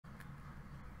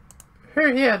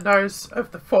Who here knows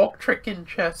of the fork trick in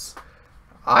chess?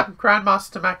 I'm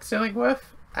Grandmaster Max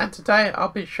Illingworth, and today I'll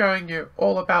be showing you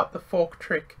all about the fork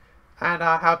trick and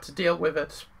how to deal with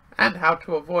it, and how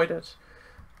to avoid it,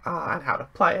 and how to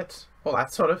play it, all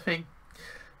that sort of thing.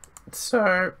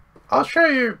 So I'll show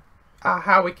you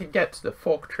how we can get to the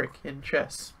fork trick in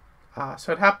chess.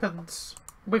 So it happens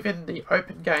within the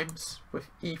open games with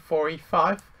e4,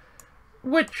 e5,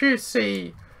 which you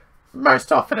see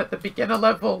most often at the beginner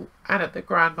level and at the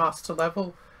grandmaster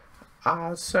level.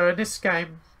 So in this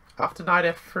game, after knight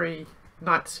f3,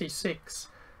 knight c6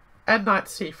 and knight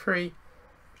c3,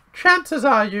 chances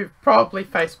are you've probably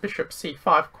faced bishop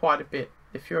c5 quite a bit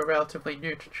if you're relatively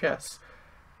new to chess.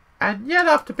 And yet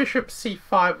after bishop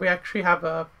c5 we actually have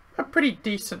a pretty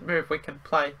decent move we can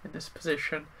play in this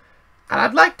position. And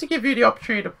I'd like to give you the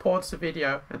opportunity to pause the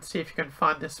video and see if you can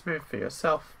find this move for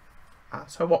yourself.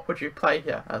 So what would you play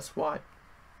here as white?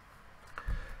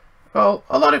 Well,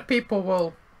 a lot of people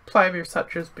will play moves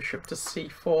such as bishop to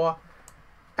c4,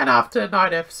 and after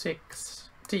knight f6,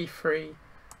 d3,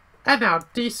 and now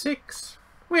d6,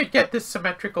 we'd get this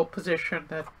symmetrical position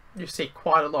that you see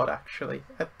quite a lot actually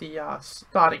at the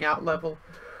starting out level.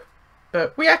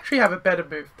 But we actually have a better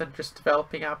move than just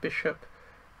developing our bishop.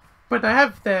 When they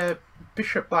have their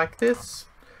bishop like this,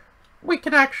 we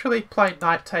can actually play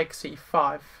knight takes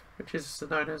e5, which is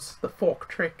known as the fork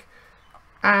trick.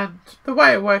 And the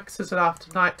way it works is that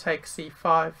after knight takes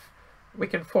e5, we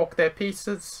can fork their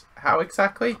pieces. How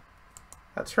exactly?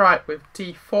 That's right, with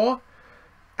d4.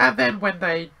 And then when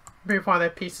they move one of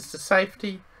their pieces to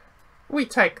safety, we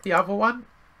take the other one.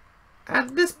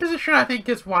 And this position, I think,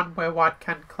 is one where white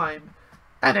can claim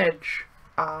an edge.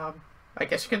 I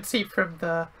guess you can see from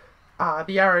the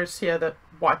arrows here that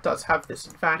white does have this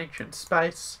advantage in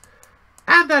space.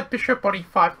 And that bishop on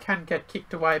e5 can get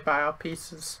kicked away by our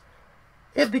pieces.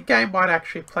 In the game, white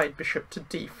actually played bishop to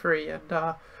d3,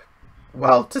 and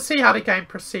well, to see how the game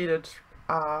proceeded,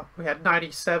 we had knight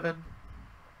e7,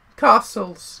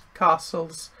 castles,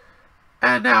 castles,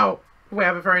 and now we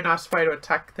have a very nice way to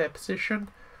attack their position.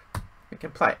 We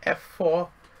can play f4,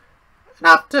 and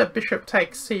after bishop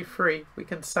takes c3, we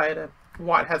can say that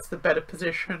white has the better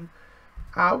position.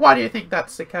 Why do you think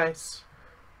that's the case?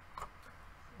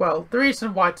 Well, the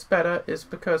reason white's better is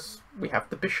because we have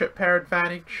the bishop pair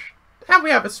advantage, and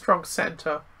we have a strong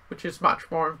centre, which is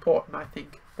much more important, I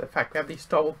think. The fact we have these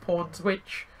double pawns,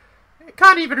 which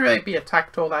can't even really be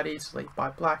attacked all that easily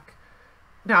by black.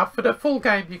 Now, for the full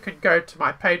game, you can go to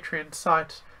my Patreon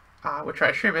site, which I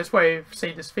assume is where you've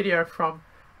seen this video from,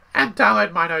 and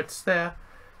download my notes there.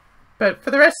 But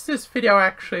for the rest of this video, I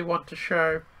actually want to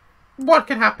show what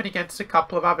can happen against a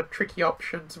couple of other tricky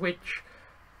options, which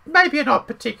maybe are not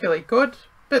particularly good,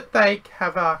 but they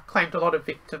have claimed a lot of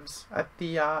victims at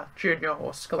the junior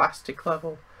or scholastic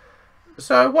level.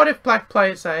 So what if black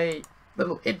plays a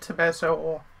little intermezzo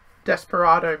or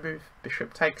desperado move,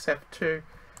 bishop takes f2,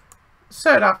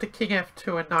 so after king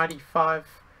f2 and knight e5?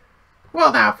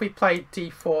 Well, now if we play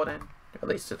d4, then at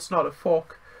least it's not a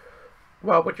fork.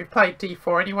 Well, would you play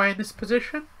d4 anyway in this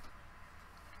position?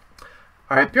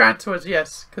 I hope your answer was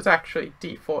yes, because actually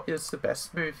d4 is the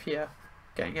best move here.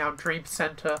 Getting our dream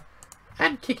centre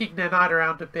and kicking their knight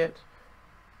around a bit.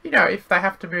 You know, if they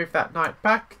have to move that knight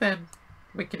back, then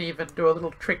we can even do a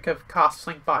little trick of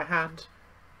castling by hand.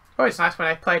 Always nice when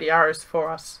they play the arrows for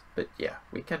us, but yeah,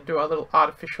 we can do a little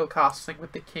artificial castling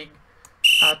with the king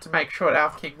to make sure that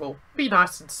our king will be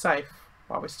nice and safe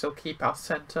while we still keep our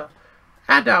centre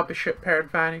and our bishop pair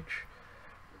advantage.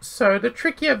 So the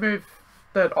trickier move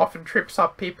that often trips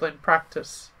up people in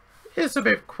practice is the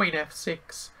move queen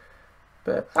f6.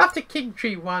 But after king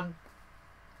g1,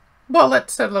 well,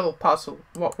 let's set a little puzzle.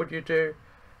 What would you do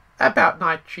about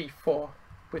knight g4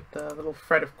 with the little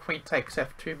threat of queen takes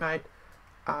f2 mate?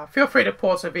 Feel free to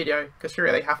pause the video, because you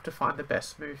really have to find the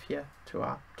best move here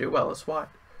to do well as white.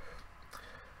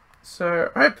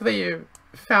 So hopefully you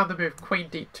found the move queen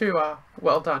d2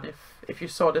 well done if you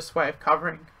saw this way of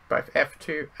covering both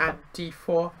f2 and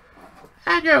d4.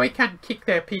 And yeah, we can kick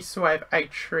their piece away of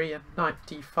h3 and knight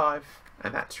d5.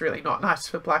 And that's really not nice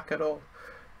for black at all.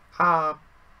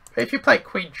 If you play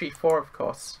queen g4, of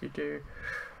course, you do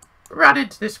run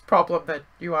into this problem that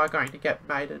you are going to get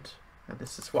mated. And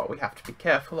this is what we have to be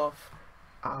careful of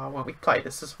when we play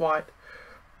this as white.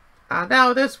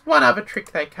 Now, there's one other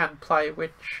trick they can play,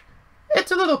 which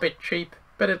it's a little bit cheap,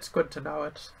 but it's good to know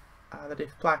it. That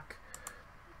if black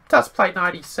does play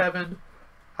knight e7,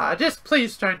 just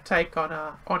please don't take on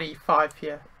e5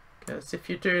 here. Because if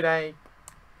you do, they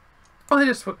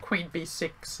just put queen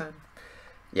b6, and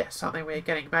yeah, suddenly we're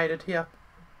getting mated here.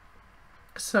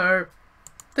 So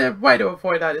the way to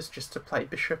avoid that is just to play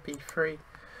bishop e3.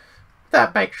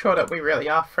 That makes sure that we really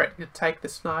are threatening to take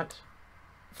this knight.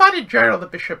 I find in general the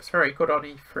bishop's very good on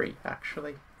e3,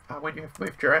 actually, when you have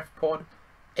moved your f-pawn.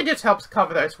 It just helps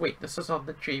cover those weaknesses on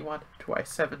the g1 to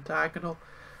a7 diagonal.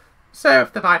 So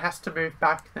if the knight has to move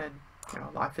back, then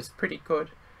life is pretty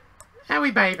good. And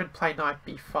we may even play knight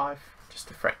b5, just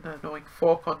to threaten an annoying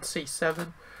fork on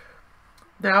c7.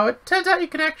 Now, it turns out you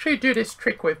can actually do this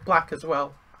trick with black as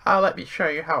well. Let me show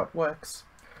you how it works.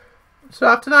 So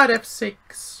after knight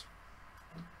f6,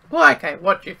 well, okay,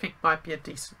 what do you think might be a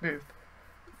decent move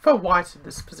for white in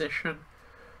this position?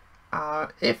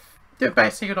 If you're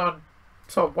basing it on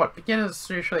sort of what beginners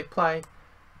usually play,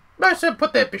 most of them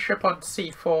put their bishop on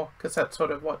c4 because that's sort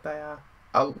of what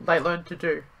they learn to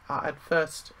do at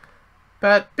first.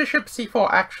 But bishop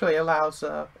c4 actually allows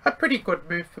a pretty good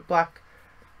move for black.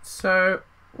 So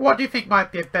what do you think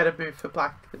might be a better move for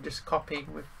black than just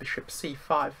copying with bishop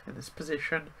c5 in this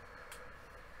position?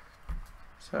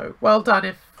 So well done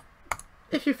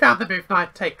if you found the move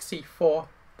knight takes c4,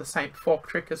 the same fork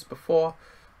trick as before.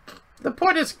 The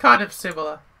point is kind of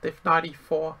similar. If knight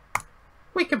e4,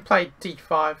 we can play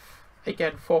d5,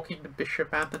 again forking the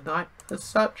bishop and the knight as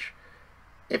such.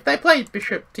 If they play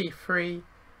bishop d3,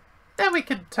 then we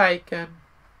can take, and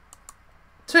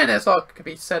there's a lot can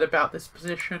be said about this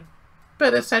position,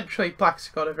 but essentially black's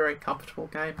got a very comfortable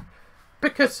game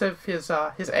because of his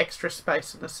extra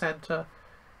space in the centre,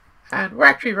 and we're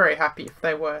actually very happy if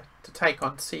they were to take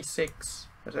on c6. It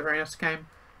was a very nice game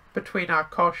between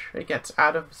Kosh against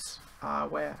Adams,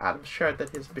 where Adams showed that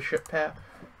his bishop pair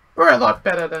were a lot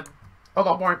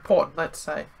more important, let's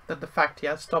say, than the fact he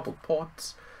has doubled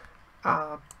pawns.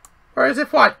 Whereas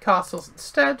if white castles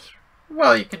instead,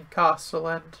 well, you can castle,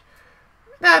 and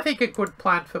I think a good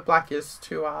plan for black is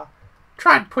to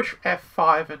try and push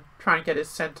f5 and try and get his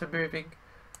centre moving.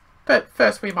 But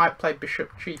first we might play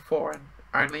bishop g4 and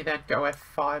only then go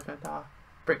f5 and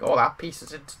bring all our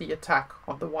pieces into the attack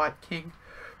on the white king.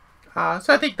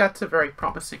 So I think that's a very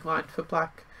promising line for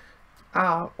black.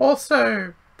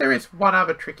 Also, there is one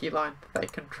other tricky line that they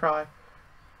can try,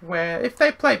 where if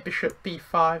they play bishop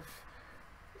b5,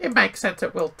 it makes sense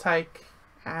it will take,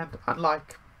 and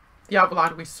unlike the other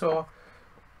line we saw,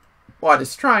 white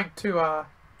is trying to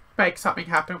make something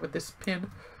happen with this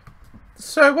pin.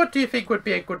 So what do you think would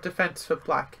be a good defense for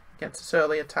black against this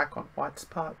early attack on white's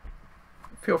part?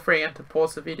 Feel free to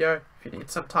pause the video if you need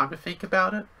some time to think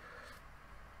about it.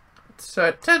 So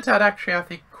it turns out actually I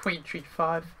think queen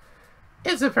g5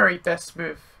 is the very best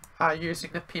move,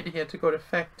 using the pin here to good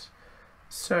effect.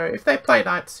 So if they play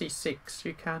knight c6,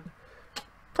 you can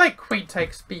play queen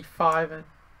takes b5 and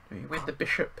you win the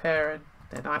bishop pair, and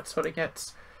their knight sort of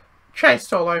gets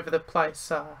chased all over the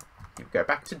place. You go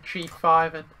back to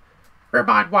g5 and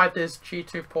remind white this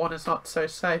g2 pawn is not so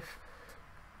safe.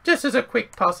 Just as a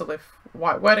quick puzzle, if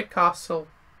white were to castle,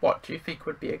 what do you think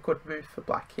would be a good move for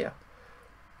black here?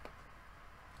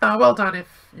 Well done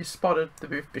if you spotted the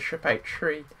move bishop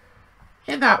h3.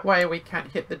 In that way we can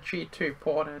hit the g2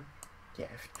 pawn, and yeah,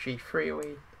 if g3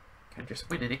 we can just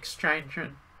win an exchange,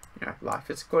 and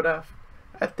life is good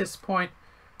at this point.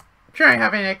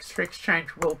 Having an extra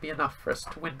exchange will be enough for us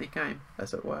to win the game,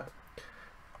 as it were.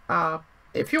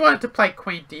 If you wanted to play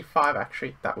queen d5,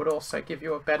 actually that would also give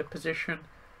you a better position.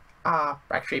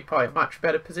 Actually probably a much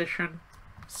better position.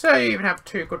 So you even have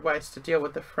two good ways to deal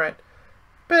with the threat.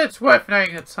 But it's worth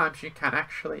noting at times you can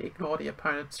actually ignore the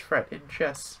opponent's threat in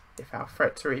chess if our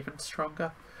threats are even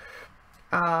stronger.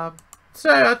 So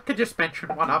I could just mention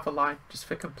one other line, just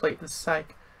for completeness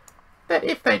sake, that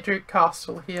if they do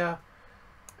castle here,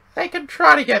 they can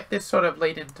try to get this sort of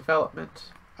lead-in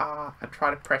development and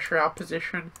try to pressure our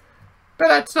position. But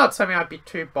that's not something I'd be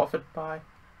too bothered by.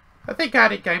 I think I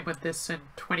had a game with this in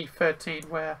 2013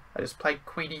 where I just played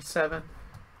queen e7,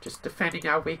 just defending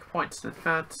our weak points in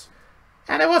advance.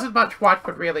 And there wasn't much white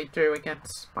could really do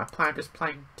against my plan, just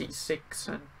playing d6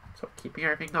 and sort of keeping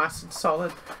everything nice and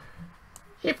solid.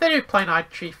 If they do play knight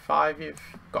g5, you've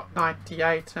got knight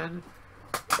d8, and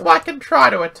well, I can try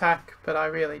to attack, but I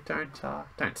really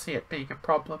don't see it being a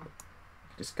problem.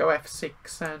 Just go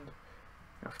f6, and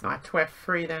if knight to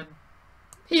f3, then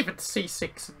even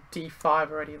c6 and d5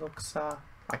 already looks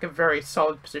like a very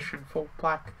solid position for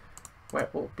black, where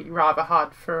it will be rather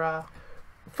hard for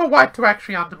white to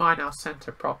actually undermine our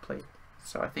centre properly.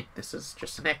 So I think this is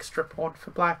just an extra pawn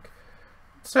for black.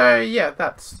 So yeah,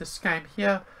 that's this game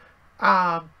here.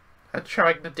 And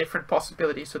showing the different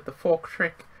possibilities with the fork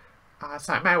trick.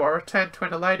 So I may well return to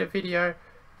in a later video.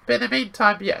 But in the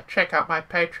meantime, yeah, check out my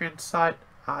Patreon site.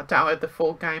 Download the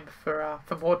full game for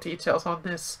more details on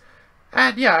this.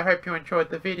 And yeah, I hope you enjoyed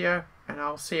the video. And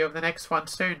I'll see you in the next one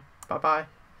soon. Bye bye.